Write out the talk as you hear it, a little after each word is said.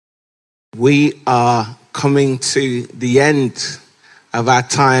We are coming to the end of our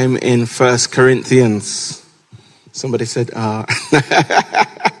time in 1 Corinthians. Somebody said,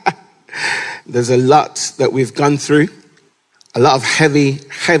 There's a lot that we've gone through, a lot of heavy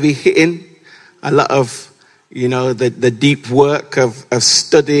hitting, a lot of, the deep work of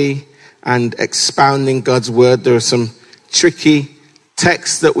study and expounding God's word. There are some tricky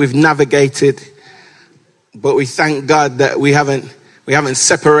texts that we've navigated, but we thank God that we haven't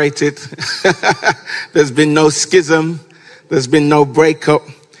separated. There's been no schism. There's been no breakup.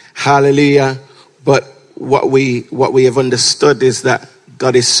 Hallelujah. But what we have understood is that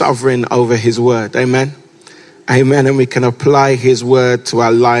God is sovereign over his word. Amen. Amen. And we can apply his word to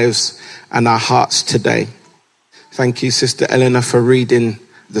our lives and our hearts today. Thank you, Sister Eleanor, for reading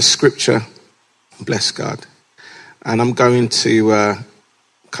the scripture. Bless God. And I'm going to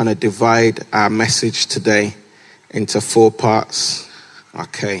kind of divide our message today into 4 parts.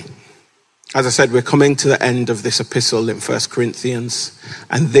 Okay. As I said, we're coming to the end of this epistle in 1 Corinthians.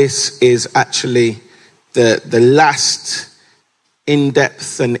 And this is actually the last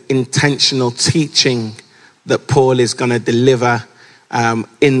in-depth and intentional teaching that Paul is going to deliver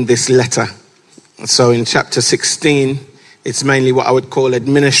in this letter. So in chapter 16, it's mainly what I would call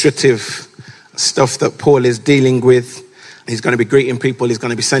administrative stuff that Paul is dealing with. He's going to be greeting people. He's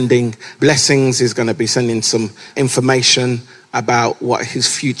going to be sending blessings. He's going to be sending some information about what his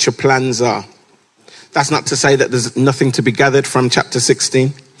future plans are. That's not to say that there's nothing to be gathered from chapter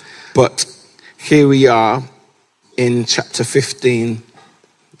 16. But here we are in chapter 15,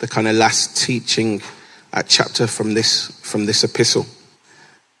 the kind of last teaching chapter from this epistle.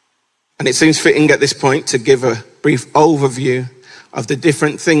 And it seems fitting at this point to give a brief overview of the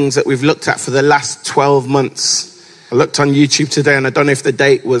different things that we've looked at for the last 12 months. I looked on YouTube today, and I don't know if the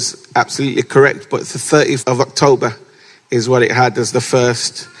date was absolutely correct, but the 30th of October is what it had as the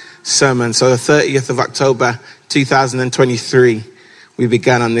first sermon. So the 30th of October, 2023, we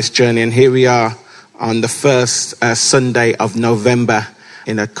began on this journey. And here we are on the first Sunday of November.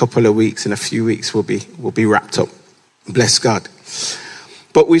 In a couple of weeks, in a few weeks, we'll be wrapped up. Bless God.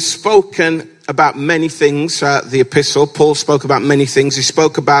 But we've spoken about many things throughout the epistle. Paul spoke about many things. He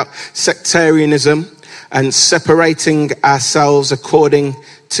spoke about sectarianism and separating ourselves according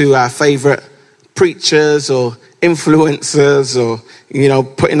to our favorite preachers or influencers, or,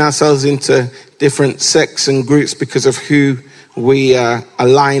 putting ourselves into different sects and groups because of who we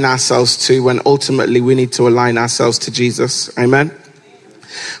align ourselves to, when ultimately we need to align ourselves to Jesus. Amen.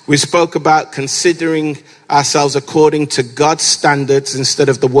 We spoke about considering ourselves according to God's standards instead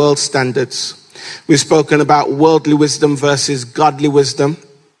of the world's standards. We've spoken about worldly wisdom versus godly wisdom.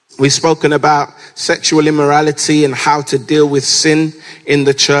 We've spoken about sexual immorality and how to deal with sin in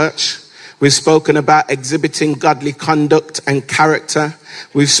the church. We've spoken about exhibiting godly conduct and character.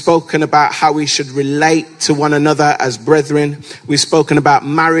 We've spoken about how we should relate to one another as brethren. We've spoken about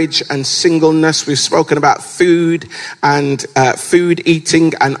marriage and singleness. We've spoken about food and food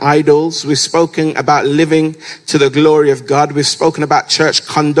eating and idols. We've spoken about living to the glory of God. We've spoken about church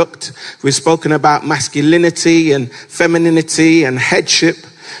conduct. We've spoken about masculinity and femininity and headship.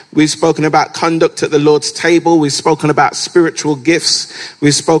 We've spoken about conduct at the Lord's table. We've spoken about spiritual gifts.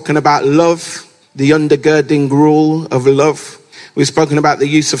 We've spoken about love, the undergirding rule of love. We've spoken about the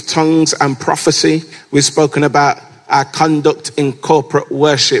use of tongues and prophecy. We've spoken about our conduct in corporate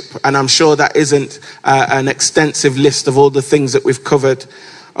worship. And I'm sure that isn't an extensive list of all the things that we've covered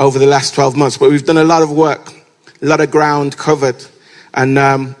over the last 12 months. But we've done a lot of work, a lot of ground covered. And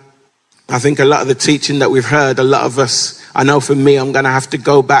I think a lot of the teaching that we've heard, a lot of us, I know for me, I'm going to have to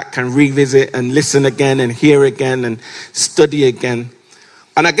go back and revisit and listen again and hear again and study again.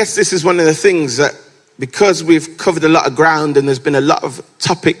 And I guess this is one of the things that, because we've covered a lot of ground and there's been a lot of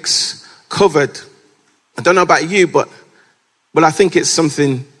topics covered, I don't know about you, but I think it's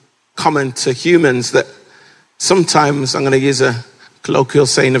something common to humans that sometimes, I'm going to use a colloquial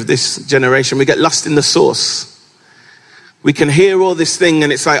saying of this generation, we get lost in the sauce. We can hear all this thing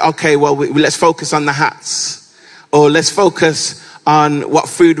and it's like, okay, well, let's focus on the hats. Or let's focus on what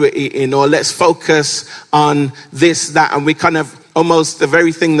food we're eating. Or let's focus on this, that. And we kind of almost the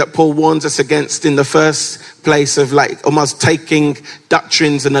very thing that Paul warns us against in the first place, of like almost taking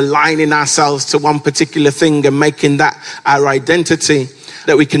doctrines and aligning ourselves to one particular thing and making that our identity.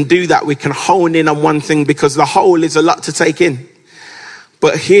 That we can do that. We can hone in on one thing because the whole is a lot to take in.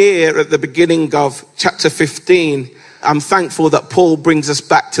 But here at the beginning of chapter 15, I'm thankful that Paul brings us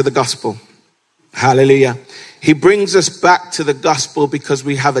back to the gospel. Hallelujah. He brings us back to the gospel because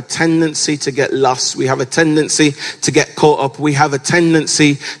we have a tendency to get lost. We have a tendency to get caught up. We have a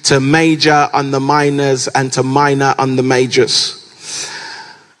tendency to major on the minors and to minor on the majors.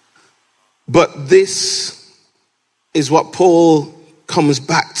 But this is what Paul comes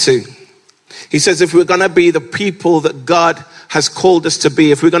back to. He says, if we're going to be the people that God has called us to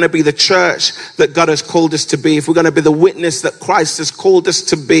be, if we're going to be the church that God has called us to be, if we're going to be the witness that Christ has called us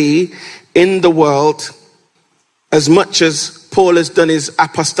to be in the world, as much as Paul has done his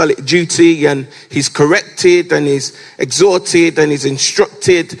apostolic duty and he's corrected and he's exhorted and he's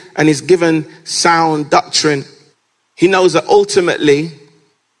instructed and he's given sound doctrine, he knows that ultimately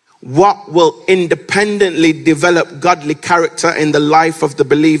what will independently develop godly character in the life of the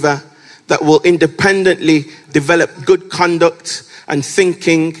believer, that will independently develop good conduct and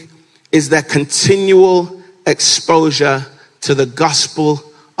thinking, is their continual exposure to the gospel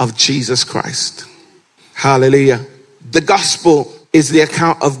of Jesus Christ. Hallelujah. The gospel is the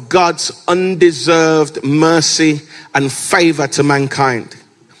account of God's undeserved mercy and favor to mankind.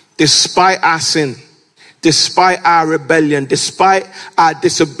 Despite our sin, despite our rebellion, despite our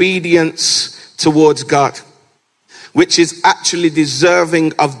disobedience towards God, which is actually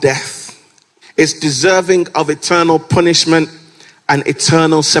deserving of death. It's deserving of eternal punishment and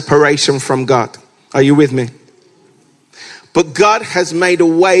eternal separation from God. Are you with me? But God has made a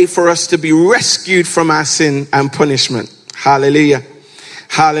way for us to be rescued from our sin and punishment. Hallelujah.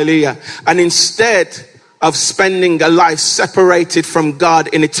 Hallelujah. And instead of spending a life separated from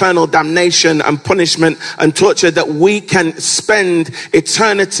God in eternal damnation and punishment and torture, that we can spend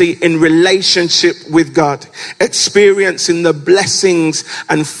eternity in relationship with God, experiencing the blessings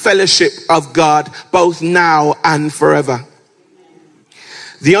and fellowship of God both now and forever.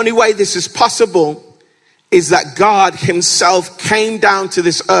 The only way this is possible is that God himself came down to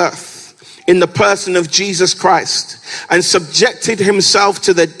this earth in the person of Jesus Christ and subjected himself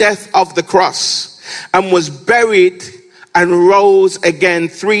to the death of the cross, and was buried and rose again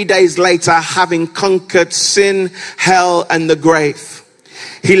 3 days later, having conquered sin, hell, and the grave.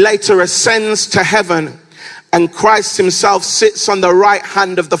 He later ascends to heaven, and Christ himself sits on the right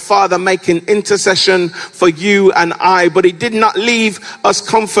hand of the Father, making intercession for you and I. But he did not leave us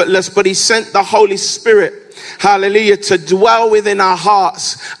comfortless, but he sent the Holy Spirit, hallelujah, to dwell within our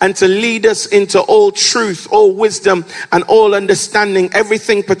hearts and to lead us into all truth, all wisdom, and all understanding,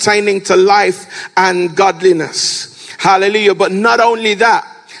 everything pertaining to life and godliness. Hallelujah. But not only that,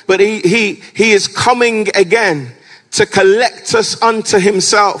 but he is coming again to collect us unto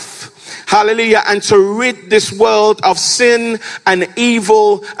himself. Hallelujah. And to rid this world of sin and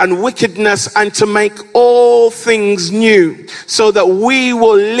evil and wickedness, and to make all things new, so that we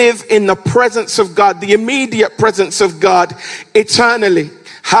will live in the presence of God, the immediate presence of God, eternally.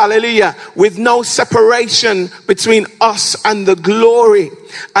 Hallelujah. With no separation between us and the glory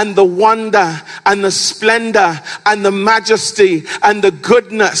and the wonder and the splendor and the majesty and the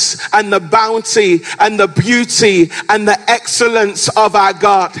goodness and the bounty and the beauty and the excellence of our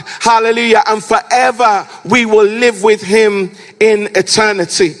God. Hallelujah. And forever we will live with him in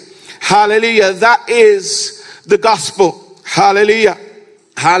eternity. Hallelujah. That is the gospel. Hallelujah.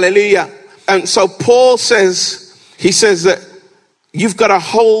 Hallelujah. And so Paul says, he says that you've got to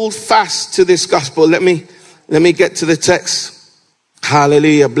hold fast to this gospel. Let me get to the text.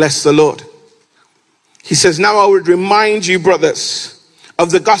 Hallelujah. Bless the Lord. He says, now I would remind you, brothers, of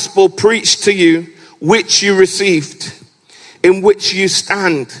the gospel preached to you, which you received, in which you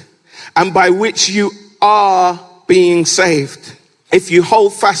stand, and by which you are being saved, if you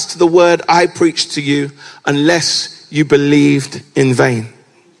hold fast to the word I preached to you, unless you believed in vain.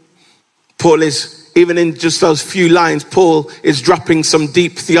 Paul is, even in just those few lines, Paul is dropping some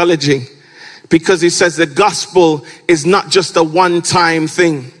deep theology, because he says the gospel is not just a one-time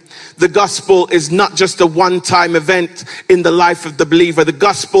thing. The gospel is not just a one-time event in the life of the believer. The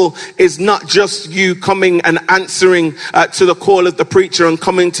gospel is not just you coming and answering to the call of the preacher and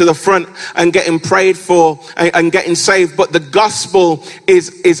coming to the front and getting prayed for and getting saved. But the gospel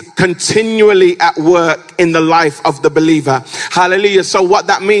is continually at work in the life of the believer. Hallelujah. So what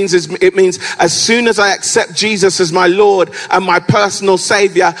that means is, it means as soon as I accept Jesus as my Lord and my personal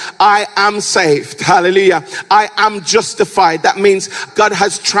Savior, I am saved. Hallelujah. I am justified. That means God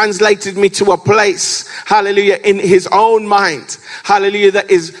has translated me to a place, hallelujah, in his own mind, hallelujah,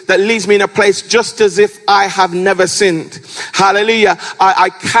 that leaves me in a place just as if I have never sinned. Hallelujah. I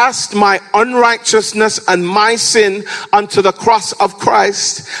cast my unrighteousness and my sin onto the cross of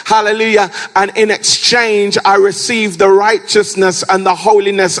Christ, hallelujah, and in exchange I receive the righteousness and the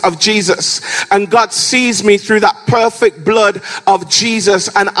holiness of Jesus, and God sees me through that perfect blood of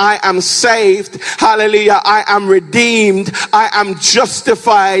Jesus, and I am saved. Hallelujah. I am redeemed, I am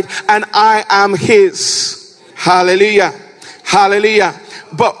justified, and I am his. Hallelujah. Hallelujah.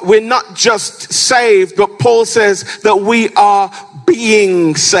 But we're not just saved, but Paul says that we are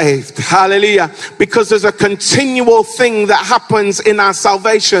being saved. Hallelujah. Because there's a continual thing that happens in our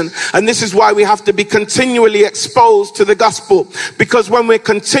salvation. And this is why we have to be continually exposed to the gospel. Because when we're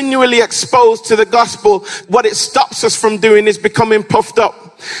continually exposed to the gospel, what it stops us from doing is becoming puffed up.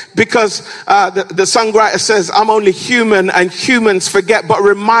 Because the songwriter says, I'm only human and humans forget, but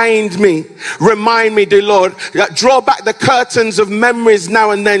remind me, dear Lord, draw back the curtains of memories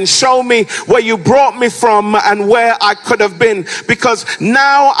now and then. Show me where you brought me from and where I could have been. Because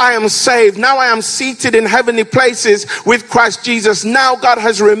now I am saved. Now I am seated in heavenly places with Christ Jesus. Now God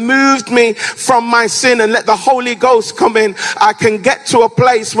has removed me from my sin and let the Holy Ghost come in. I can get to a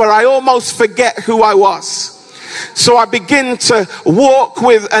place where I almost forget who I was. So I begin to walk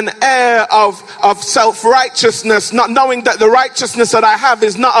with an air of self-righteousness, not knowing that the righteousness that I have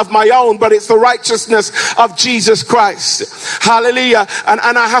is not of my own, but it's the righteousness of Jesus Christ. Hallelujah. And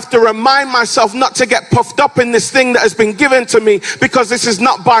I have to remind myself not to get puffed up in this thing that has been given to me, because this is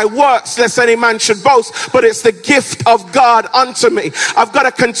not by works, lest any man should boast, but it's the gift of God unto me. I've got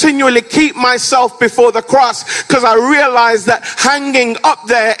to continually keep myself before the cross, because I realize that hanging up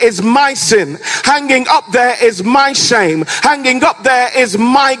there is my sin. Hanging up there is my shame. Hanging up there is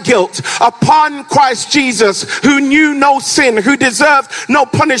my guilt upon Christ Jesus, who knew no sin, who deserved no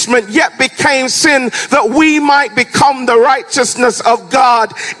punishment, yet became sin that we might become the righteousness of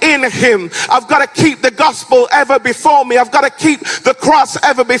God in him. I've got to keep the gospel ever before me. I've got to keep the cross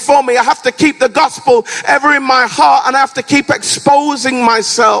ever before me. I have to keep the gospel ever in my heart, and I have to keep exposing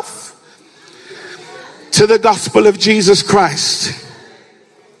myself to the gospel of Jesus Christ.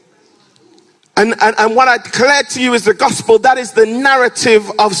 And what I declare to you is the gospel. That is the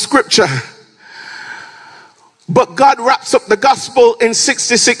narrative of scripture. But God wraps up the gospel in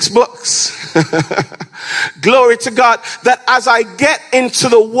 66 books. Glory to God. That as I get into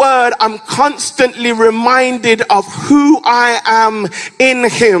the word, I'm constantly reminded of who I am in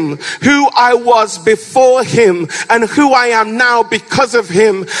him, who I was before him, and who I am now because of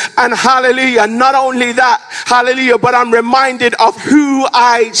him. And hallelujah, not only that, hallelujah, but I'm reminded of who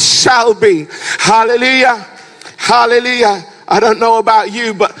I shall be. Hallelujah. Hallelujah. I don't know about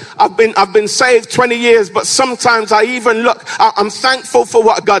you, but I've been saved 20 years, but sometimes I even look, I'm thankful for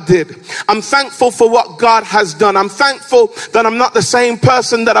what God did. I'm thankful for what God has done. I'm thankful that I'm not the same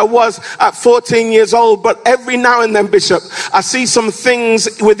person that I was at 14 years old, but every now and then, Bishop, I see some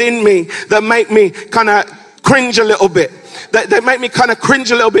things within me that make me kind of cringe a little bit. They make me kind of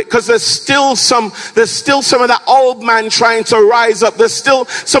cringe a little bit, because there's still some of that old man trying to rise up. There's still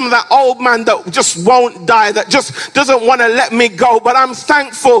some of that old man that just won't die, that just doesn't want to let me go. But I'm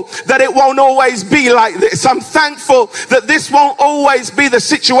thankful that it won't always be like this. I'm thankful that this won't always be the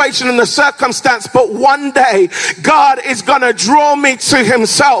situation and the circumstance, but one day God is going to draw me to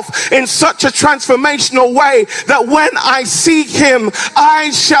himself in such a transformational way that when I see him,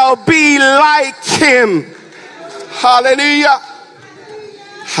 I shall be like him. Hallelujah.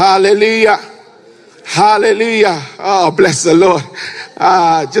 Hallelujah. Hallelujah. Oh, bless the Lord.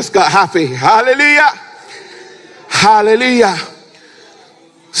 Just got happy. Hallelujah. Hallelujah.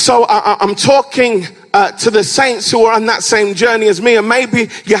 So I'm talking to the saints who are on that same journey as me, and maybe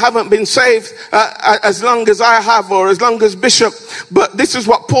you haven't been saved as long as I have, or as long as Bishop, but this is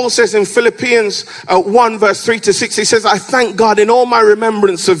what Paul says in Philippians 1 verse 3 to 6. He says, I thank God in all my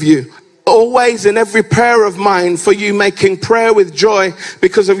remembrance of you, always in every prayer of mine, for you, making prayer with joy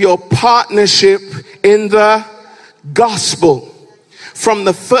because of your partnership in the gospel from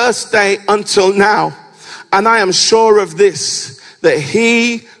the first day until now. And I am sure of this, that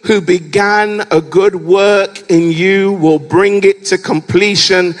he who began a good work in you will bring it to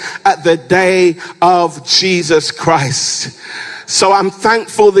completion at the day of Jesus Christ. So I'm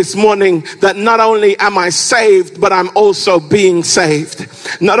thankful this morning that not only am I saved, but I'm also being saved.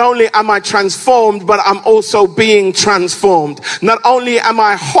 Not only am I transformed, but I'm also being transformed. Not only am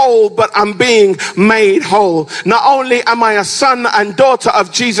I whole, but I'm being made whole. Not only am I a son and daughter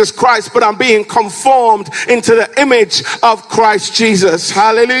of Jesus Christ, but I'm being conformed into the image of Christ Jesus.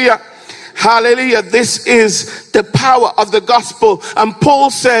 Hallelujah. Hallelujah. This is the power of the gospel. And Paul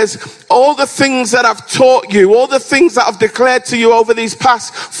says, all the things that I've taught you, all the things that I've declared to you over these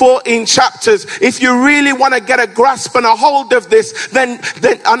past 14 chapters, if you really want to get a grasp and a hold of this, then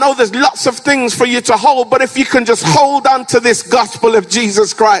I know there's lots of things for you to hold, but if you can just hold on to this gospel of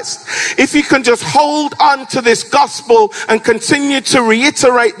Jesus Christ, if you can just hold on to this gospel and continue to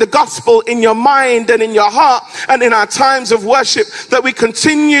reiterate the gospel in your mind and in your heart and in our times of worship, that we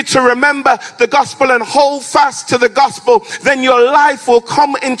continue to remember the gospel and hold fast to the gospel, then your life will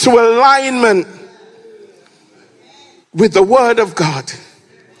come into alignment with the word of God,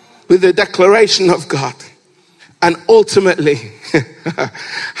 with the declaration of God. And ultimately,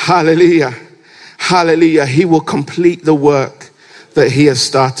 hallelujah, hallelujah, he will complete the work that he has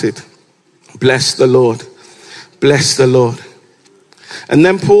started. Bless the Lord. Bless the Lord. And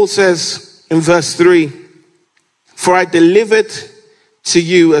then Paul says in verse 3, for I delivered to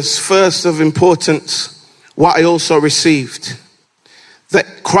you as first of importance what I also received,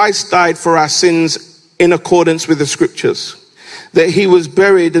 that Christ died for our sins in accordance with the scriptures, that he was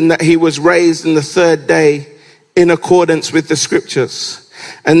buried and that he was raised on the third day in accordance with the scriptures,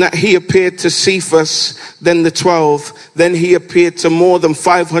 and that he appeared to Cephas, then the 12, then he appeared to more than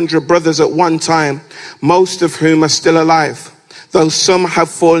 500 brothers at one time, most of whom are still alive, though some have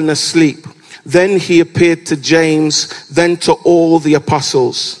fallen asleep. Then he appeared to James, then to all the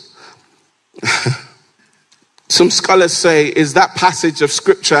apostles. Some scholars say is that passage of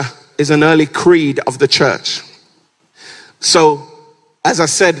scripture is an early creed of the church. So, as I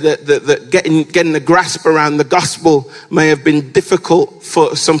said, that getting the grasp around the gospel may have been difficult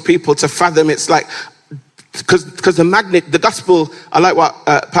for some people to fathom. It's like, because the gospel, I like what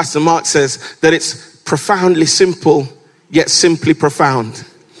Pastor Mark says, that it's profoundly simple, yet simply profound.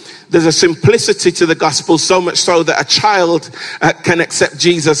 There's a simplicity to the gospel, so much so that a child can accept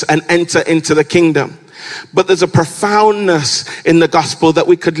Jesus and enter into the kingdom. But there's a profoundness in the gospel that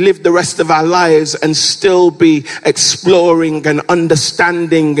we could live the rest of our lives and still be exploring and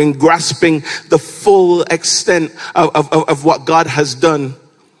understanding and grasping the full extent of what God has done.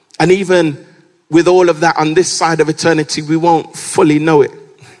 And even with all of that on this side of eternity, we won't fully know it.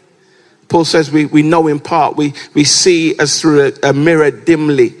 Paul says we know in part. We see as through a mirror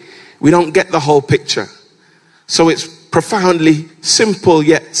dimly. We don't get the whole picture. So it's profoundly simple,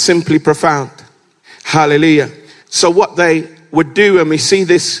 yet simply profound. Hallelujah. So what they would do, and we see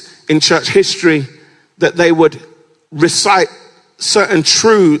this in church history, that they would recite certain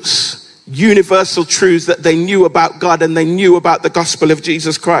truths, universal truths that they knew about God and they knew about the gospel of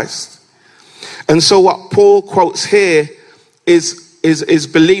Jesus Christ. And so what Paul quotes here is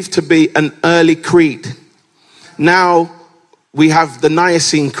believed to be an early creed. Now we have the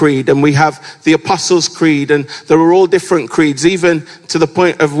Nicene Creed and we have the Apostles' Creed, and there are all different creeds, even to the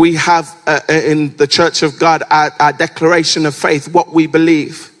point of we have in the Church of God our declaration of faith, what we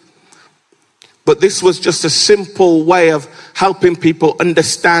believe. But this was just a simple way of helping people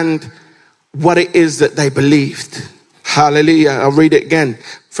understand what it is that they believed. Hallelujah. I'll read it again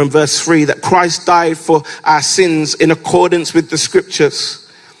from verse 3, that Christ died for our sins in accordance with the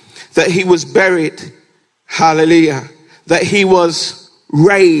scriptures, that he was buried. Hallelujah. That he was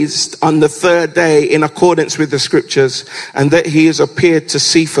raised on the third day in accordance with the scriptures, and that he has appeared to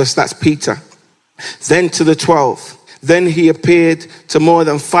Cephas, that's Peter, then to the 12. Then he appeared to more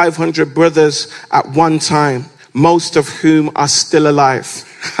than 500 brothers at one time, most of whom are still alive.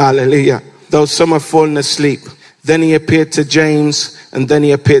 Hallelujah. Though some have fallen asleep. Then he appeared to James, and then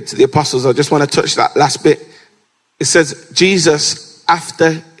he appeared to the apostles. I just want to touch that last bit. It says Jesus,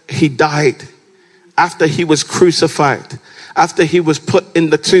 after he died, after he was crucified, after he was put in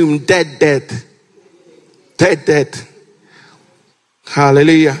the tomb, dead.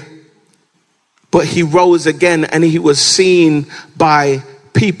 Hallelujah. But he rose again and he was seen by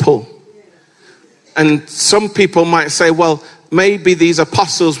people. And some people might say, well, maybe these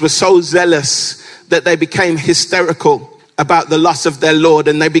apostles were so zealous that they became hysterical about the loss of their Lord,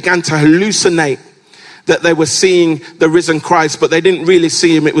 and they began to hallucinate that they were seeing the risen Christ, but they didn't really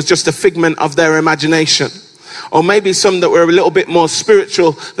see him. It was just a figment of their imagination. Or maybe some that were a little bit more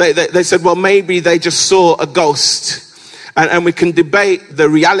spiritual, they said, well, maybe they just saw a ghost. And we can debate the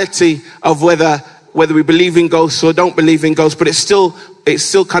reality of whether we believe in ghosts or don't believe in ghosts, but it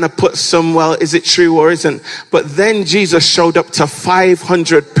still kind of puts some, well, is it true or isn't? But then Jesus showed up to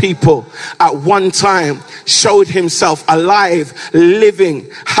 500 people at one time, showed himself alive, living,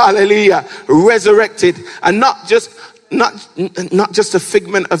 hallelujah, resurrected, and not just a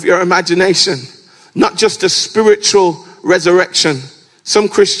figment of your imagination, not just a spiritual resurrection. Some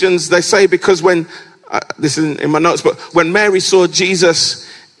Christians, they say, because when, this isn't in my notes, but when Mary saw Jesus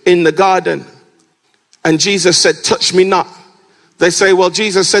in the garden and Jesus said, touch me not, they say, well,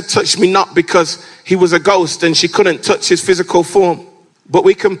 Jesus said, touch me not because he was a ghost and she couldn't touch his physical form. But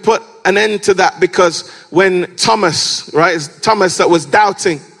we can put an end to that, because when Thomas, right, it's Thomas that was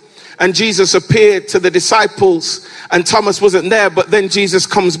doubting, and Jesus appeared to the disciples and Thomas wasn't there, but then Jesus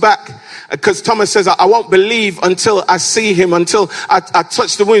comes back, because Thomas says, I won't believe until I see him, until I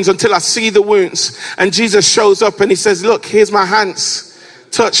touch the wounds, until I see the wounds. And Jesus shows up and he says, look, here's my hands,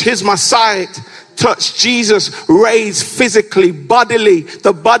 touch, here's my side, touched. Jesus raised physically, bodily,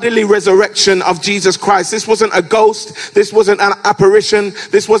 the bodily resurrection of Jesus Christ. This wasn't a ghost. This wasn't an apparition.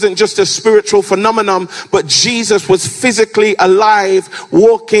 This wasn't just a spiritual phenomenon, but Jesus was physically alive,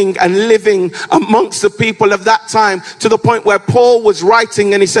 walking and living amongst the people of that time, to the point where Paul was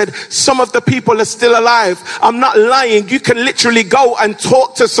writing and he said, some of the people are still alive. I'm not lying. You can literally go and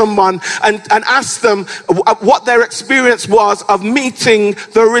talk to someone and ask them what their experience was of meeting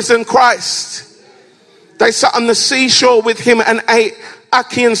the risen Christ. They sat on the seashore with him and ate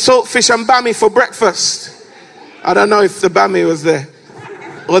ackee and saltfish and bami for breakfast. I don't know if the bami was there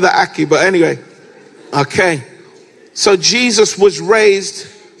or the ackee, but anyway. Okay. So Jesus was raised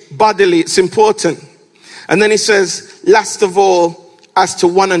bodily. It's important. And then he says, last of all, as to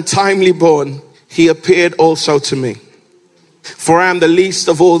one untimely born, he appeared also to me. For I am the least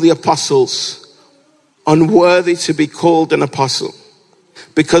of all the apostles, unworthy to be called an apostle,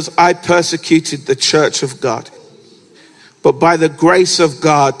 because I persecuted the church of God. But by the grace of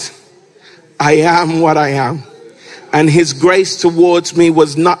God, I am what I am. And his grace towards me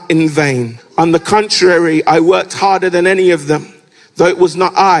was not in vain. On the contrary, I worked harder than any of them, though it was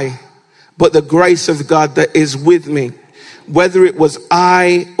not I, but the grace of God that is with me. Whether it was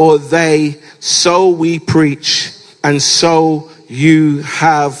I or they, so we preach, and so you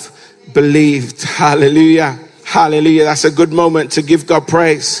have believed. Hallelujah. Hallelujah. That's a good moment to give God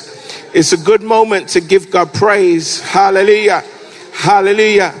praise. It's a good moment to give God praise. Hallelujah.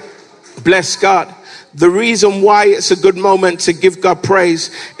 Hallelujah. Bless God. The reason why it's a good moment to give God praise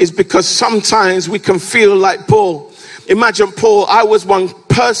is because sometimes we can feel like Paul. Imagine Paul, I was one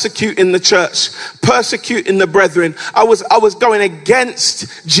persecuting the church, persecuting the brethren. I was going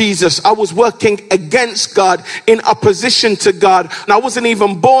against Jesus. I was working against God, in opposition to God. And I wasn't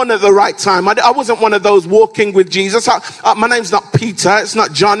even born at the right time. I wasn't one of those walking with Jesus. My name's not Peter. It's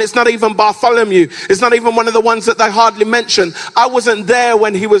not John. It's not even Bartholomew. It's not even one of the ones that they hardly mention. I wasn't there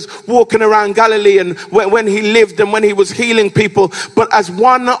when he was walking around Galilee and when he lived and when he was healing people. But as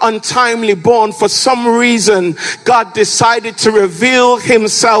one untimely born, for some reason, God decided to reveal himself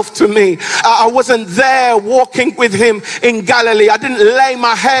to me. I wasn't there walking with him in Galilee. I didn't lay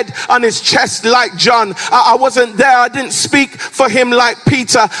my head on his chest like John. I wasn't there. I didn't speak for him like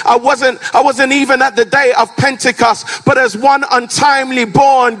Peter. I wasn't even at the day of Pentecost. But as one untimely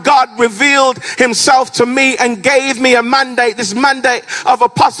born, God revealed himself to me and gave me a mandate, this mandate of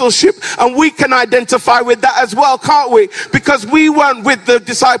apostleship. And we can identify with that as well, can't we? Because we weren't with the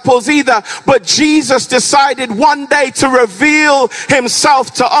disciples either. But Jesus decided one day to reveal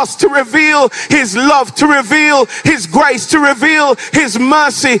himself to us, to reveal his love, to reveal his grace, to reveal his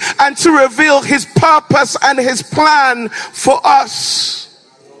mercy, and to reveal his purpose and his plan for us.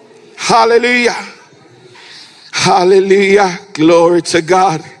 Hallelujah. Hallelujah. Glory to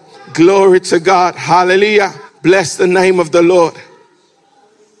God. Glory to God. Hallelujah. Bless the name of the Lord.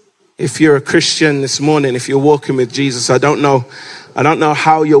 If you're a Christian this morning, if you're walking with Jesus, I don't know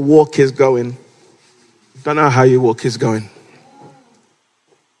how your walk is going. Don't know how your walk is going.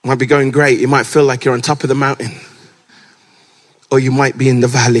 Might be going great. You might feel like you're on top of the mountain, or you might be in the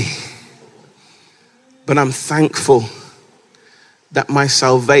valley. But I'm thankful that my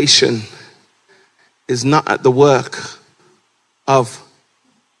salvation is not at the work of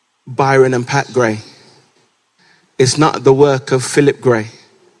Byron and Pat Gray. It's not the work of Philip Gray.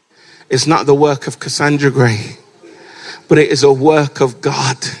 It's not the work of Cassandra Gray. But it is a work of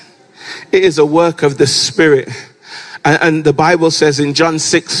God. It is a work of the Spirit. And the Bible says in John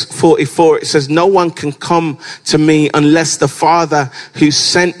 6:44, it says, no one can come to me unless the Father who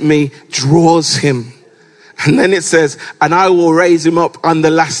sent me draws him. And then it says, and I will raise him up on the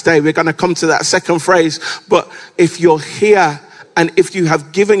last day. We're going to come to that second phrase. But if you're here, and if you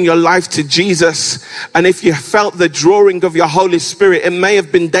have given your life to Jesus, and if you felt the drawing of your Holy Spirit, it may have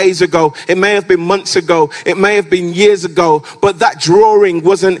been days ago, it may have been months ago, it may have been years ago, but that drawing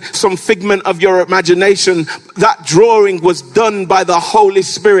wasn't some figment of your imagination. That drawing was done by the Holy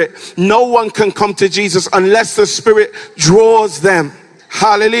Spirit. No one can come to Jesus unless the Spirit draws them.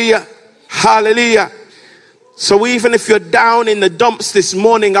 Hallelujah. Hallelujah. So even if you're down in the dumps this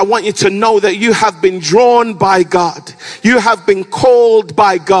morning, I want you to know that you have been drawn by God. You have been called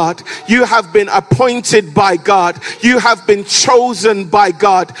by God. You have been appointed by God. You have been chosen by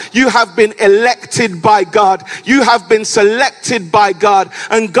God. You have been elected by God. You have been selected by God.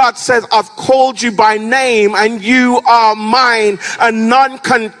 And God says, I've called you by name and you are mine, and none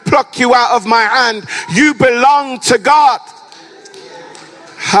can pluck you out of my hand. You belong to God.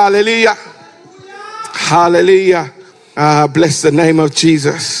 Hallelujah. Hallelujah. Bless the name of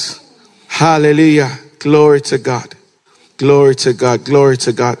Jesus. Hallelujah. Glory to God. Glory to God. Glory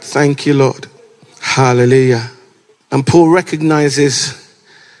to God. Thank you, Lord. Hallelujah. And Paul recognizes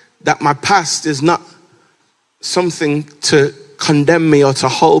that my past is not something to condemn me or to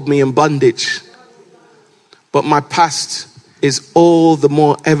hold me in bondage, but my past is all the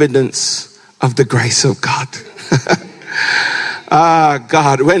more evidence of the grace of God.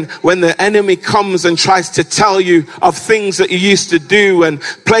 God, when the enemy comes and tries to tell you of things that you used to do and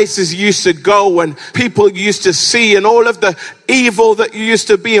places you used to go and people you used to see and all of the evil that you used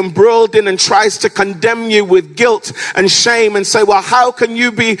to be embroiled in, and tries to condemn you with guilt and shame and say, well, how can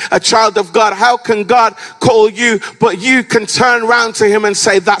you be a child of God? How can God call you? But you can turn around to him and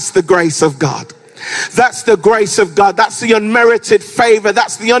say, that's the grace of God. That's the grace of God. That's the unmerited favor.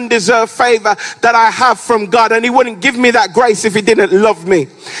 That's the undeserved favor that I have from God. And he wouldn't give me that grace if he didn't love me.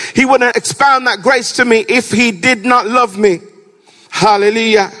 He wouldn't expound that grace to me if he did not love me.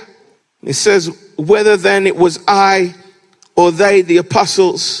 Hallelujah. It says, whether then it was I or they, the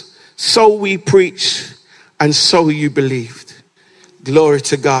apostles, so we preach and so you believed. Glory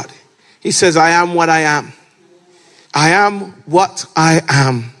to God. He says, I am what I am. I am what I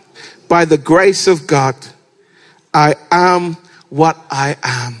am. By the grace of God, I am what I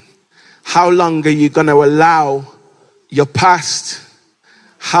am. How long are you going to allow your past?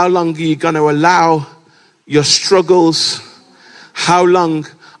 How long are you going to allow your struggles? How long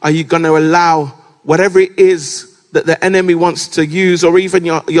are you going to allow whatever it is that the enemy wants to use, or even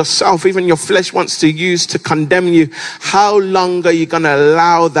yourself, even your flesh wants to use to condemn you? How long are you going to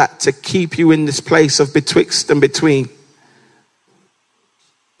allow that to keep you in this place of betwixt and between?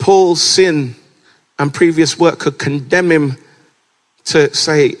 Paul's sin and previous work could condemn him to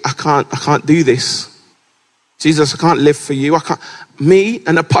say, I can't do this. Jesus, I can't live for you. Me,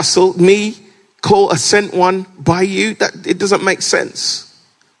 an apostle, me, call a sent one by you. That it doesn't make sense.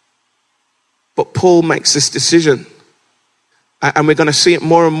 But Paul makes this decision. And we're going to see it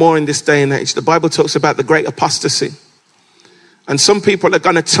more and more in this day and age. The Bible talks about the great apostasy. And some people are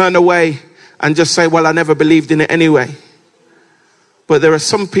going to turn away and just say, well, I never believed in it anyway. But there are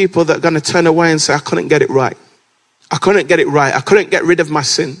some people that are going to turn away and say, I couldn't get it right. I couldn't get it right. I couldn't get rid of my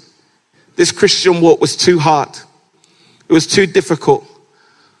sin. This Christian walk was too hard. It was too difficult.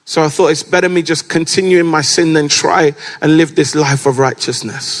 So I thought it's better me just continue in my sin than try and live this life of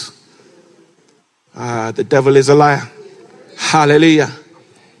righteousness. The devil is a liar. Hallelujah.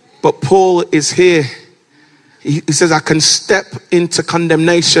 But Paul is here. He says, I can step into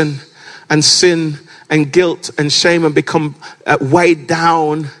condemnation and sin and guilt and shame and become weighed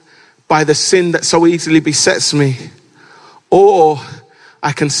down by the sin that so easily besets me. Or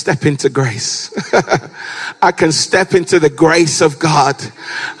I can step into grace. I can step into the grace of God.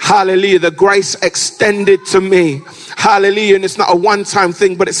 Hallelujah. The grace extended to me. Hallelujah. And it's not a one-time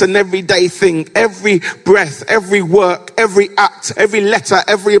thing, but it's an everyday thing. Every breath, every work, every act, every letter,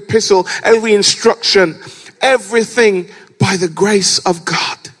 every epistle, every instruction, everything by the grace of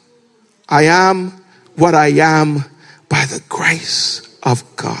God. I am what I am by the grace of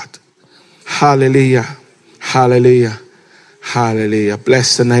God. Hallelujah. Hallelujah. Hallelujah.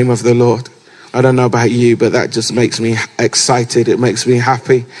 Bless the name of the Lord. I don't know about you, but that just makes me excited. It makes me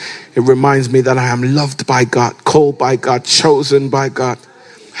happy. It reminds me that I am loved by God, called by God, chosen by God.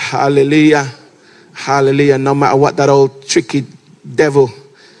 Hallelujah. Hallelujah. No matter what that old tricky devil,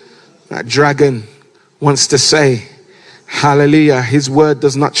 that dragon wants to say. Hallelujah. His word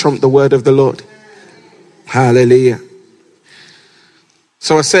does not trump the word of the Lord. Hallelujah.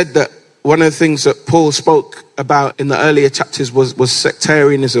 So I said that one of the things that Paul spoke about in the earlier chapters was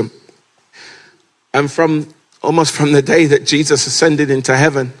sectarianism. And almost from the day that Jesus ascended into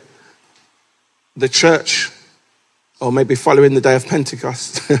heaven, the church, or maybe following the day of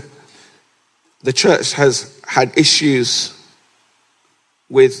Pentecost, the church has had issues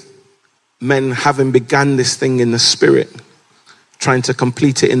with men having begun this thing in the spirit, trying to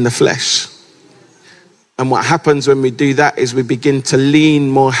complete it in the flesh. And what happens when we do that is we begin to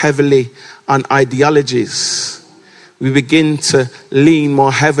lean more heavily on ideologies. We begin to lean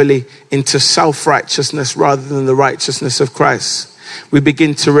more heavily into self-righteousness rather than the righteousness of Christ. We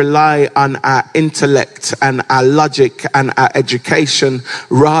begin to rely on our intellect and our logic and our education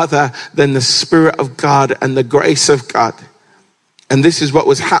rather than the Spirit of God and the grace of God. And this is what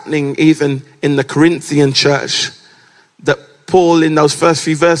was happening even in the Corinthian church, that Paul, in those first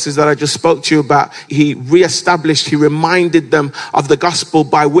few verses that I just spoke to you about, he reminded them of the gospel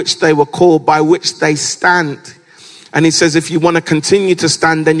by which they were called, by which they stand. And he says, if you want to continue to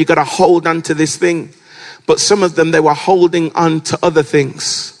stand, then you got to hold on to this thing. But some of them, they were holding on to other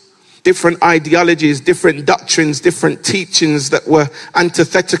things, different ideologies, different doctrines, different teachings that were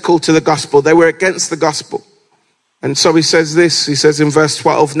antithetical to the gospel. They were against the gospel. And so he says this, he says in verse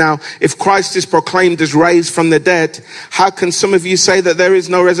 12, now, if Christ is proclaimed as raised from the dead, how can some of you say that there is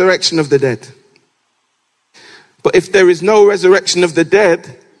no resurrection of the dead? But if there is no resurrection of the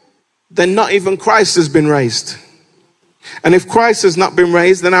dead, then not even Christ has been raised. And if Christ has not been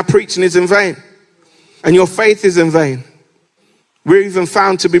raised, then our preaching is in vain, and your faith is in vain. We're even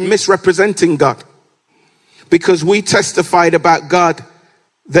found to be misrepresenting God, because we testified about God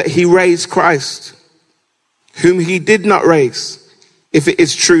that he raised Christ, whom he did not raise, if it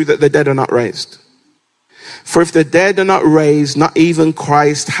is true that the dead are not raised. For if the dead are not raised, not even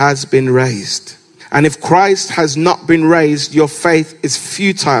Christ has been raised. And if Christ has not been raised, your faith is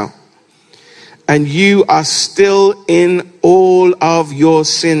futile, and you are still in all of your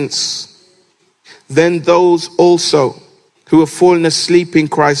sins. Then those also who have fallen asleep in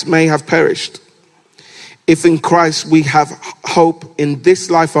Christ may have perished. If in Christ we have hope in this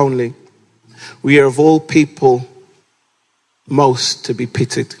life only, we are of all people most to be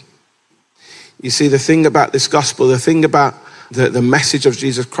pitied. You see, the thing about this gospel, the thing about the message of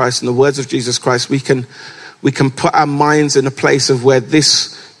Jesus Christ and the words of Jesus Christ, we can put our minds in a place of where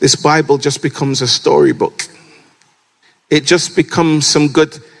this Bible just becomes a storybook. It just becomes some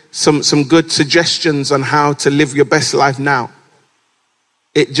good suggestions on how to live your best life now.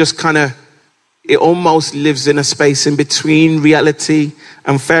 It just it almost lives in a space in between reality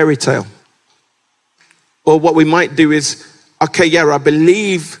and fairy tale. Or what we might do is, okay, yeah, I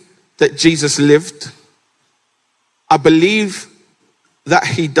believe that Jesus lived. I believe that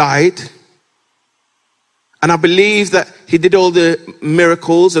he died. And I believe that he did all the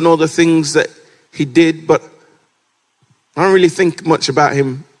miracles and all the things that he did, but I don't really think much about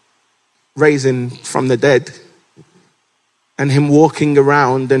him raising from the dead and him walking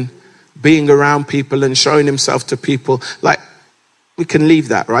around and being around people and showing himself to people. Like, we can leave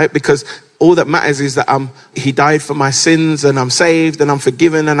that, right? Because all that matters is that he died for my sins and I'm saved and I'm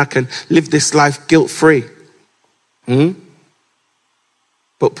forgiven and I can live this life guilt-free.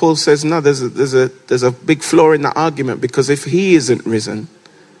 But Paul says, no, there's a big flaw in that argument, because if he isn't risen,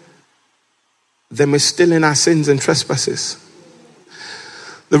 then we're still in our sins and trespasses.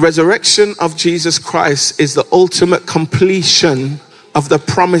 The resurrection of Jesus Christ is the ultimate completion of the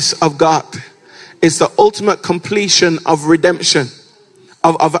promise of God. It's the ultimate completion of redemption,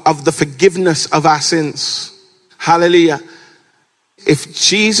 of the forgiveness of our sins. Hallelujah. If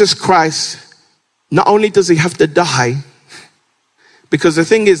Jesus Christ, not only does he have to die, because the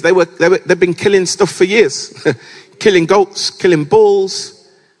thing is, they've been killing stuff for years. Killing goats, killing bulls,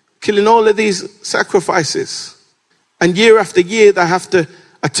 killing all of these sacrifices. And year after year, they have to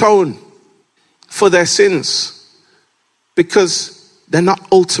atone for their sins, because they're not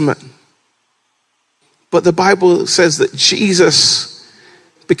ultimate. But the Bible says that Jesus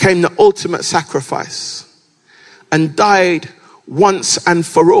became the ultimate sacrifice and died once and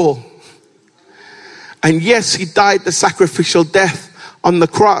for all. And yes, he died the sacrificial death on the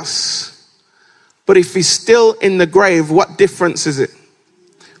cross. But if he's still in the grave, what difference is it?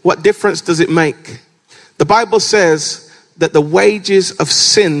 What difference does it make? The Bible says that the wages of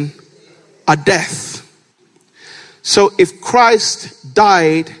sin are death. So if Christ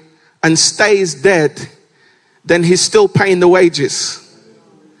died and stays dead, then he's still paying the wages.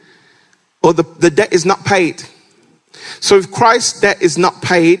 Or the debt is not paid. So if Christ's debt is not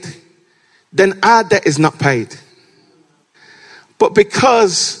paid, then our debt is not paid. But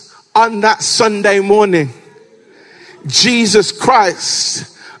because on that Sunday morning, Jesus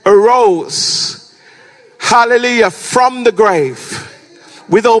Christ arose, hallelujah, from the grave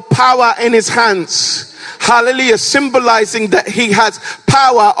with all power in his hands, hallelujah, symbolizing that he has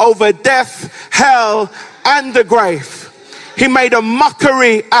power over death, hell, and the grave. He made a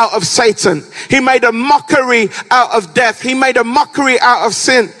mockery out of Satan. He made a mockery out of death. He made a mockery out of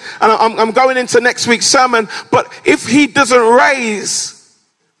sin. And I'm going into next week's sermon. But if he doesn't raise,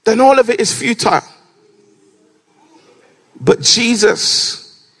 then all of it is futile. But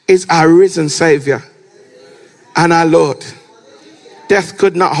Jesus is our risen Savior and our Lord. Death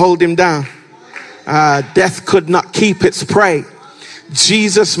could not hold him down. Death could not keep its prey.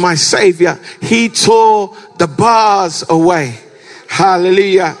 Jesus, my Savior, he tore the bars away.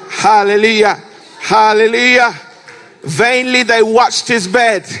 Hallelujah, hallelujah, hallelujah. Vainly they watched his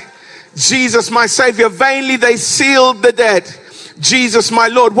bed. Jesus, my Savior, vainly they sealed the dead. Jesus, my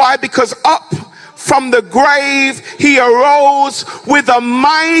Lord. Why? Because up from the grave he arose with a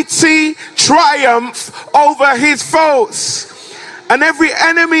mighty triumph over his foes. And every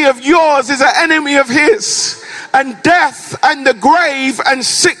enemy of yours is an enemy of his. And death and the grave and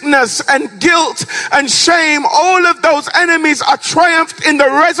sickness and guilt and shame, all of those enemies are triumphed in the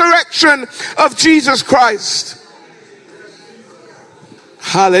resurrection of Jesus Christ.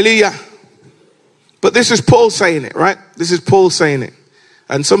 Hallelujah. But this is Paul saying it, right? This is Paul saying it.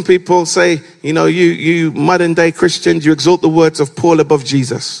 And some people say, you modern day Christians, you exalt the words of Paul above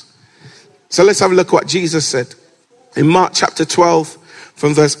Jesus. So let's have a look at what Jesus said. In Mark chapter 12,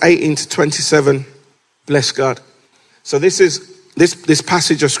 from verse 18 to 27, bless God. So this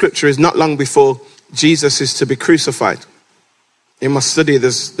passage of scripture is not long before Jesus is to be crucified. In my study,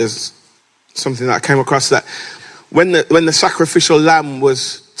 there's something that I came across, that when the sacrificial lamb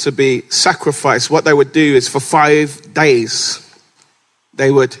was to be sacrificed, what they would do is for 5 days,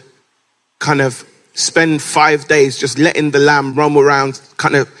 they would kind of spend 5 days just letting the lamb roam around,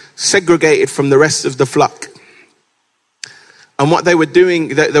 kind of segregated from the rest of the flock. And what they were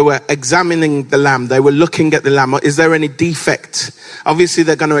doing, they were examining the lamb. They were looking at the lamb. Is there any defect? Obviously,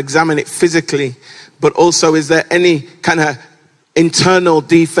 they're going to examine it physically, but also, is there any kind of internal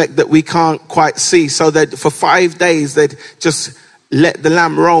defect that we can't quite see? So that for 5 days, they'd just let the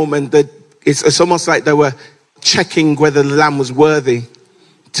lamb roam, and it's almost like they were checking whether the lamb was worthy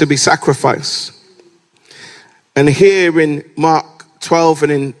to be sacrificed. And here in Mark 12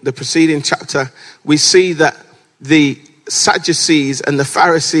 and in the preceding chapter, we see that the Sadducees and the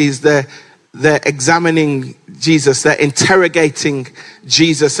Pharisees, they're examining Jesus, they're interrogating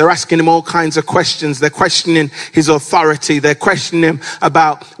Jesus, they're asking him all kinds of questions, they're questioning his authority, they're questioning him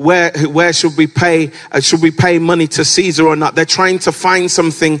about where should we pay money to Caesar or not. They're trying to find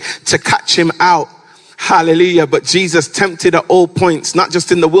something to catch him out. Hallelujah. But Jesus, tempted at all points, not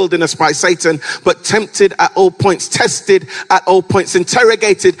just in the wilderness by Satan, but tempted at all points, tested at all points,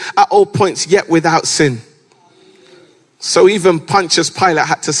 interrogated at all points, yet without sin. So even Pontius Pilate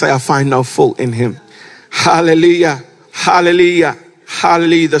had to say, I find no fault in him. Hallelujah. Hallelujah.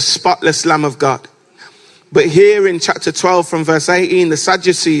 Hallelujah. The spotless Lamb of God. But here in chapter 12 from verse 18, the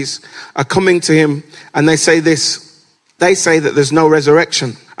Sadducees are coming to him and they say this. They say that there's no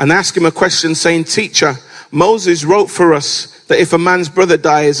resurrection. And ask him a question saying, Teacher, Moses wrote for us that if a man's brother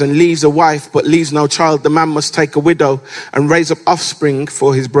dies and leaves a wife but leaves no child, the man must take a widow and raise up offspring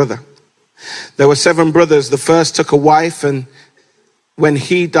for his brother. There were 7 brothers. The first took a wife, and when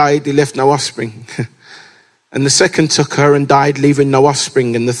he died, he left no offspring. And the second took her and died, leaving no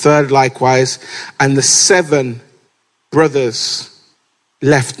offspring. And the third likewise. And the 7 brothers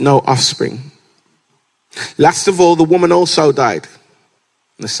left no offspring. Last of all, the woman also died.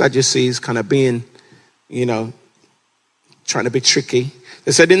 The Sadducees kind of being, trying to be tricky.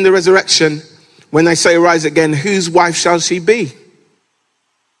 They said, in the resurrection, when they say rise again, whose wife shall she be?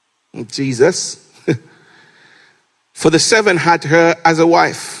 Jesus. For the 7 had her as a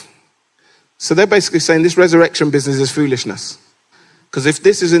wife. So they're basically saying this resurrection business is foolishness. Because if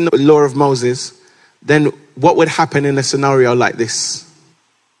this is in the law of Moses, then what would happen in a scenario like this?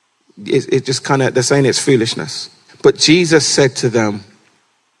 It just they're saying it's foolishness. But Jesus said to them,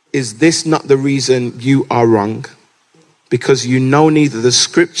 is this not the reason you are wrong? Because you know neither the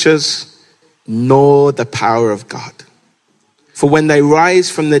scriptures nor the power of God. For when they rise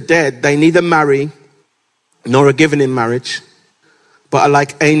from the dead, they neither marry nor are given in marriage, but are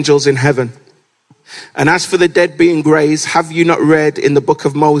like angels in heaven. And as for the dead being raised, have you not read in the book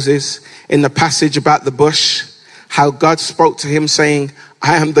of Moses, in the passage about the bush, how God spoke to him saying,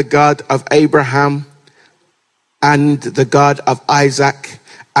 I am the God of Abraham and the God of Isaac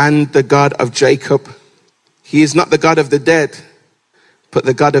and the God of Jacob. He is not the God of the dead, but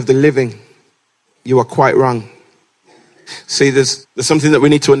the God of the living. You are quite wrong. See, there's something that we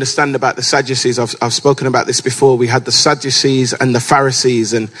need to understand about the Sadducees. I've spoken about this before. We had the Sadducees and the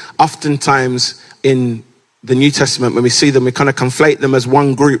Pharisees, and oftentimes in the New Testament, when we see them, we kind of conflate them as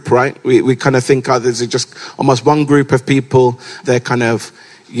one group, right? We kind of think, there's just almost one group of people. They're kind of,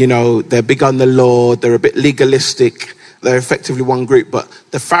 they're big on the law. They're a bit legalistic. They're effectively one group. But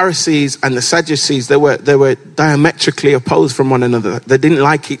the Pharisees and the Sadducees, they were diametrically opposed from one another. They didn't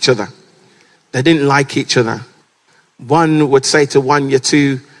like each other. They didn't like each other. One would say to one, you're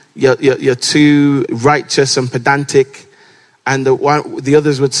too righteous and pedantic. And the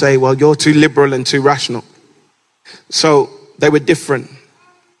others would say, well, you're too liberal and too rational. So they were different.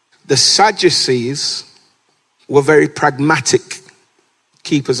 The Sadducees were very pragmatic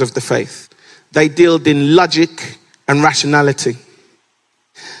keepers of the faith. They dealt in logic and rationality.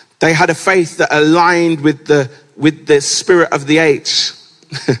 They had a faith that aligned with the spirit of the age.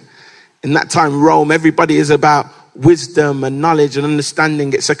 In that time, Rome, everybody is about wisdom and knowledge and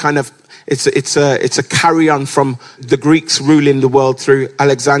understanding. It's a kind of it's a carry on from the Greeks ruling the world through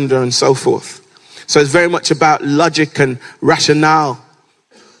Alexander and so forth. So it's very much about logic and rationale.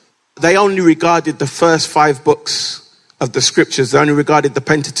 They only regarded the first 5 books of the scriptures. They only regarded the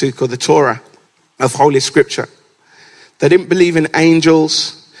Pentateuch or the Torah of Holy Scripture. They didn't believe in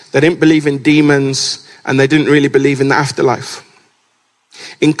angels. They didn't believe in demons. And they didn't really believe in the afterlife.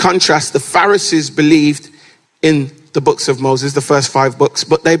 In contrast, the Pharisees believed in the books of Moses, the first 5 books,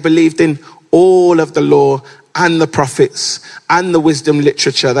 but they believed in all of the law and the prophets and the wisdom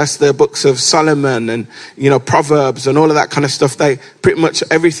literature. That's the books of Solomon and, Proverbs and all of that kind of stuff. They pretty much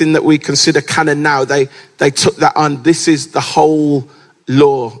everything that we consider canon now, they took that on. This is the whole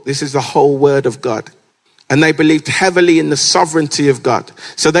law. This is the whole word of God. And they believed heavily in the sovereignty of God.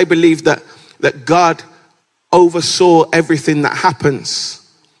 So they believed that God oversaw everything that happens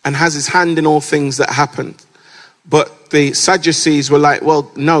and has his hand in all things that happen. But the Sadducees were like, well,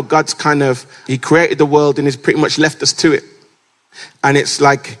 no, God's he created the world and he's pretty much left us to it. And it's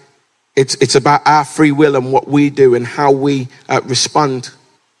like, it's about our free will and what we do and how we respond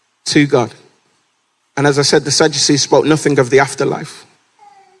to God. And as I said, the Sadducees spoke nothing of the afterlife.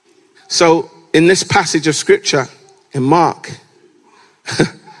 So in this passage of scripture in Mark,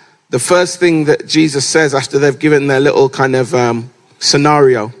 the first thing that Jesus says after they've given their little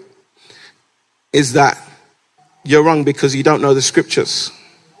scenario is that you're wrong because you don't know the scriptures.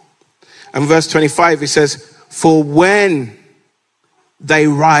 And verse 25, he says, for when they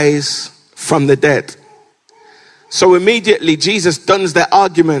rise from the dead. So immediately Jesus duns their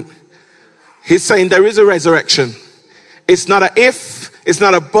argument. He's saying there is a resurrection. It's not a if, it's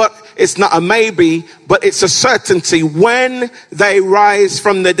not a but, it's not a maybe, but it's a certainty when they rise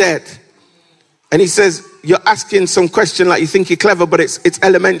from the dead. And he says, you're asking some question like you think you're clever, but it's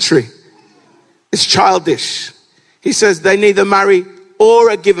elementary. It's childish. He says they neither marry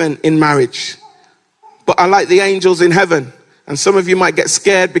or are given in marriage, but are like the angels in heaven. And some of you might get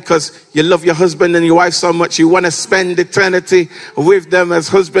scared because you love your husband and your wife so much. You want to spend eternity with them as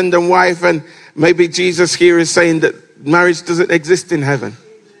husband and wife. And maybe Jesus here is saying that marriage doesn't exist in heaven.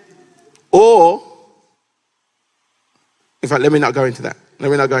 Or, in fact, let me not go into that.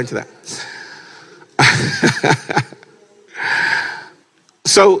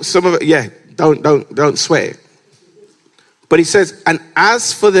 So some of it, don't swear it. But he says, and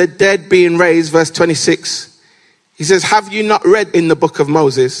as for the dead being raised, verse 26, he says, have you not read in the book of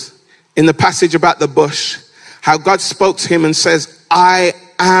Moses, in the passage about the bush, how God spoke to him and says, I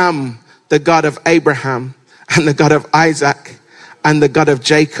am the God of Abraham and the God of Isaac and the God of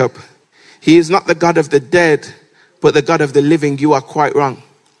Jacob. He is not the God of the dead, but the God of the living. You are quite wrong.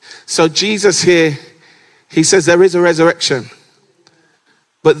 So Jesus here, he says there is a resurrection.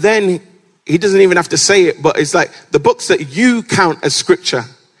 But then he doesn't even have to say it, but it's like the books that you count as scripture,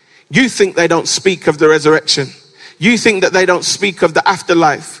 you think they don't speak of the resurrection. You think that they don't speak of the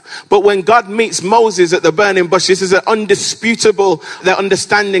afterlife. But when God meets Moses at the burning bush, this is an undisputable the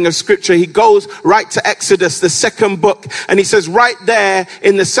understanding of scripture. He goes right to Exodus, the second book. And he says right there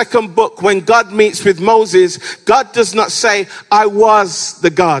in the second book, when God meets with Moses, God does not say, I was the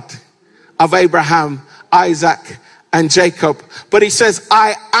God of Abraham, Isaac, and Jacob. But he says,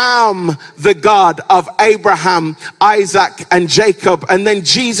 I am the God of Abraham, Isaac, and Jacob. And then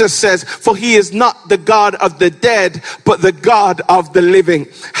Jesus says, for he is not the God of the dead, but the God of the living.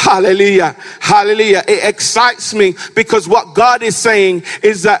 Hallelujah. Hallelujah. It excites me because what God is saying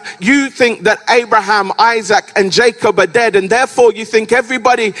is that you think that Abraham, Isaac, and Jacob are dead. And therefore you think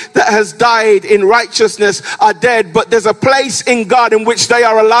everybody that has died in righteousness are dead. But there's a place in God in which they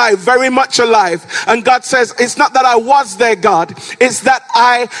are alive, very much alive. And God says, it's not that I was their God, it's that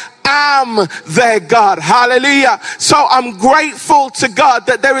I am their God. Hallelujah. So I'm grateful to God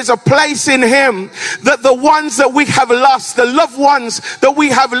that there is a place in him that the ones that we have lost, the loved ones that we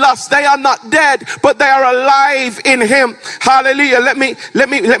have lost, they are not dead, but they are alive in him. Hallelujah. Let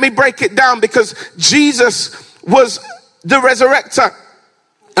me break it down, because Jesus was the resurrector.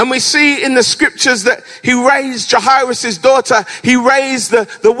 And we see in the scriptures that he raised Jairus' daughter. He raised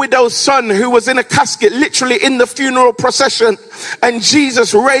the widow's son who was in a casket, literally in the funeral procession. And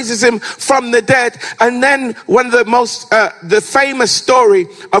Jesus raises him from the dead. And then one of the famous story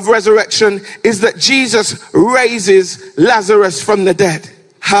of resurrection is that Jesus raises Lazarus from the dead.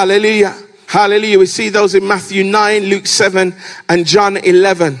 Hallelujah. Hallelujah. We see those in Matthew 9, Luke 7, and John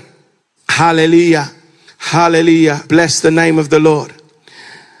 11. Hallelujah. Hallelujah. Bless the name of the Lord.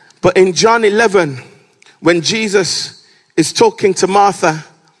 But in John 11, when Jesus is talking to Martha,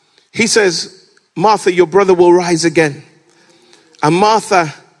 he says, Martha, your brother will rise again. And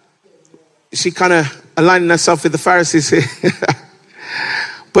Martha, she kind of aligning herself with the Pharisees here.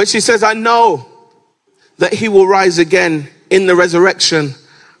 But she says, I know that he will rise again in the resurrection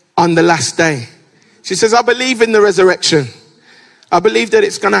on the last day. She says, I believe in the resurrection. I believe that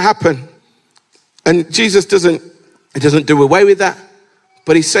it's going to happen. And Jesus doesn't do away with that.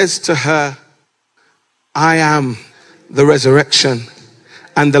 But he says to her, I am the resurrection,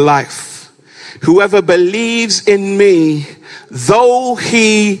 and the life. Whoever believes in me, though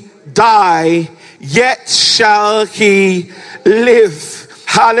he die, yet shall he live.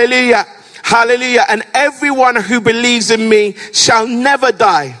 Hallelujah. Hallelujah. And everyone who believes in me shall never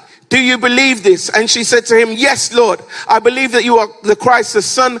die. Do you believe this? And she said to him, yes, Lord, I believe that you are the Christ, the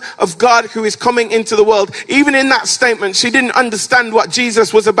Son of God, who is coming into the world. Even in that statement, she didn't understand what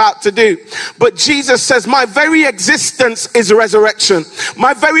Jesus was about to do. But Jesus says, my very existence is resurrection.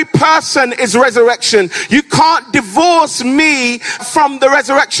 My very person is resurrection. You can't divorce me from the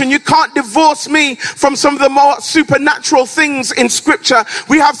resurrection. You can't divorce me from some of the more supernatural things in scripture.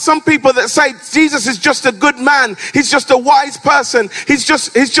 We have some people that say Jesus is just a good man. He's just a wise person. He's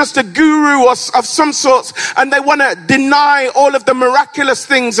just a guru of some sorts, and they want to deny all of the miraculous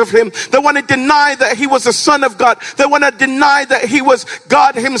things of him. They want to deny that he was the Son of God. They want to deny that he was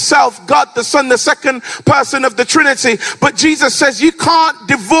God himself, God the Son, the second person of the Trinity. But Jesus says, you can't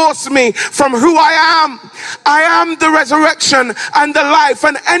divorce me from who I am. I am the resurrection and the life,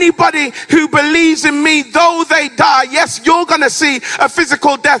 and anybody who believes in me, though they die, yes, you're going to see a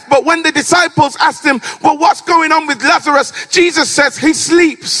physical death. But when the disciples asked him, well, what's going on with Lazarus? Jesus says he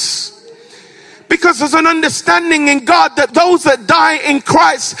sleeps. Because there's an understanding in God that those that die in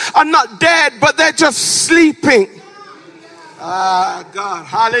Christ are not dead, but they're just sleeping. God,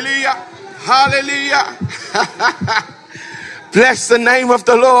 hallelujah, hallelujah. Bless the name of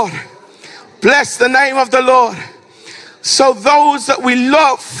the Lord. Bless the name of the Lord. So those that we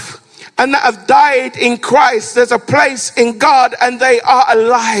love and that have died in Christ, there's a place in God and they are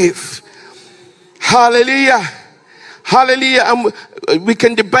alive. Hallelujah. Hallelujah. And we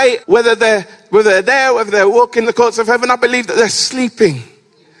can debate whether they're there, whether they're walking the courts of heaven. I believe that they're sleeping.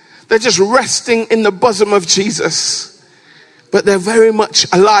 They're just resting in the bosom of Jesus. But they're very much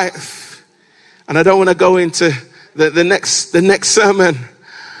alive. And I don't want to go into the next sermon,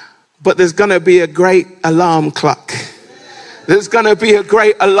 but there's going to be a great alarm clock. There's going to be a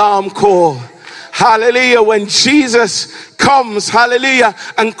great alarm call. Hallelujah. When Jesus comes, hallelujah,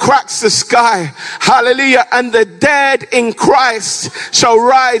 and cracks the sky, hallelujah, and the dead in Christ shall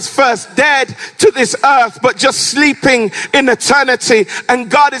rise first, dead to this earth, but just sleeping in eternity. And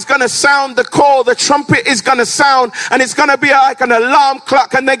God is going to sound the call, the trumpet is going to sound, and it's going to be like an alarm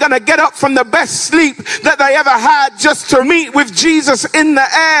clock, and they're going to get up from the best sleep that they ever had just to meet with Jesus in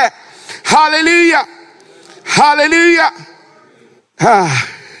the air. Hallelujah. Hallelujah.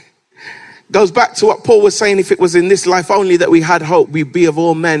 Goes back to what Paul was saying, if it was in this life only that we had hope, we'd be of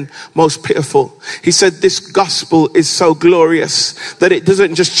all men most pitiful. He said this gospel is so glorious that it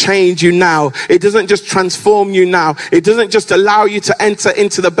doesn't just change you now. It doesn't just transform you now. It doesn't just allow you to enter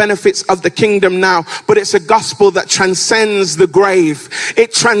into the benefits of the kingdom now, but it's a gospel that transcends the grave.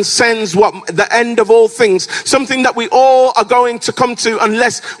 It transcends the end of all things, something that we all are going to come to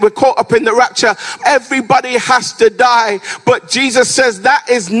unless we're caught up in the rapture. Everybody has to die, but Jesus says that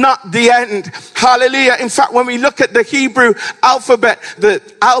is not the end. Hallelujah. In fact, when we look at the Hebrew alphabet, the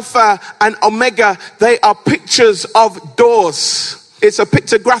Alpha and Omega, they are pictures of doors. It's a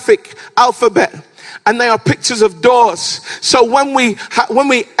pictographic alphabet, and they are pictures of doors. So when we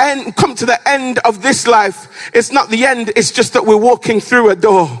come to the end of this life, it's not the end, it's just that we're walking through a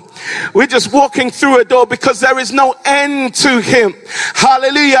door. We're just walking through a door because there is no end to him.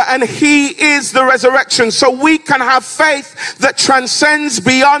 Hallelujah. And he is the resurrection. So we can have faith that transcends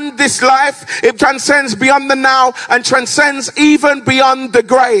beyond this life. It transcends beyond the now and transcends even beyond the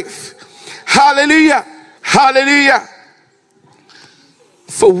grave. Hallelujah. Hallelujah.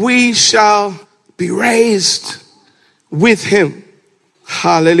 For we shall be raised with him.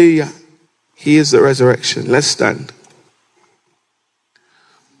 Hallelujah. He is the resurrection. Let's stand.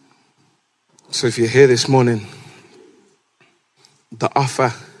 So if you're here this morning, the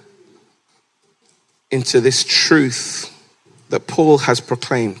offer into this truth that Paul has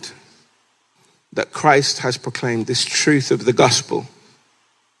proclaimed, that Christ has proclaimed, this truth of the gospel,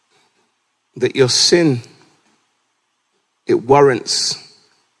 that your sin, it warrants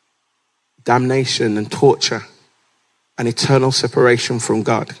damnation and torture and eternal separation from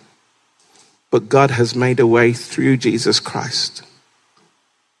God. But God has made a way through Jesus Christ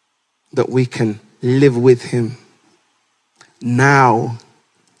that we can live with him now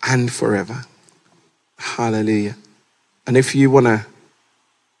and forever. Hallelujah. And if you want to,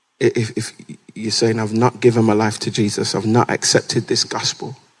 if you're saying, I've not given my life to Jesus, I've not accepted this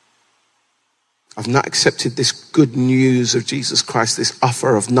gospel, I've not accepted this good news of Jesus Christ, this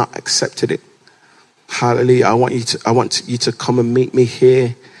offer, I've not accepted it. Hallelujah. I want you to come and meet me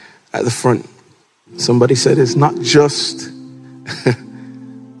here at the front. Somebody said it's not just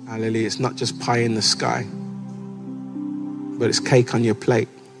hallelujah, it's not just pie in the sky. but it's cake on your plate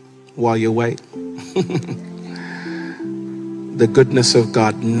while you wait. The goodness of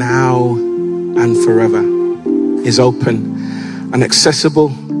God now and forever is open and accessible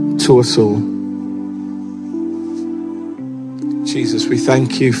to us all. Jesus, we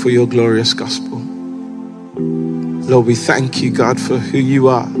thank you for your glorious gospel. Lord, we thank you, God, for who you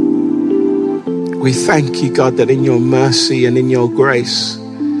are. We thank you, God, that in your mercy and in your grace,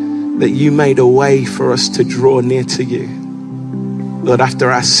 that you made a way for us to draw near to you. Lord, after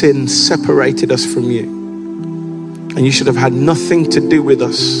our sins separated us from you, and you should have had nothing to do with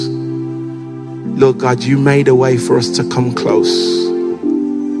us, Lord God, you made a way for us to come close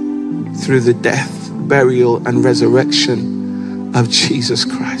through the death, burial, and resurrection of Jesus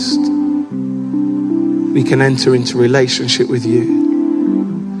Christ. We can enter into relationship with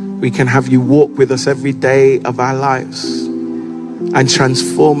you. We can have you walk with us every day of our lives and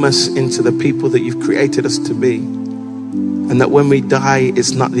transform us into the people that you've created us to be. And that when we die,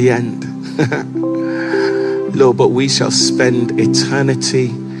 it's not the end. Lord, but we shall spend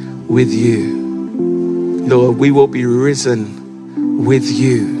eternity with you. Lord, we will be risen with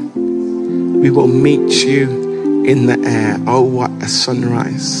you. We will meet you in the air. Oh, what a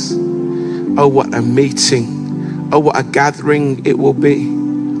sunrise. Oh, what a meeting. Oh, what a gathering it will be.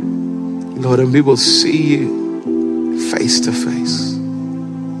 Lord, and we will see you face to face.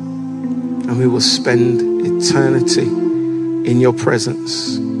 And we will spend eternity in your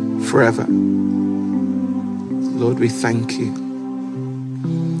presence forever. Lord, we thank you.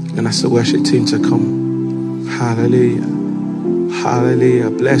 And ask the worship team to come. Hallelujah.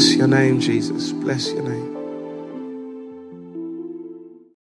 Hallelujah. Bless your name, Jesus. Bless your name.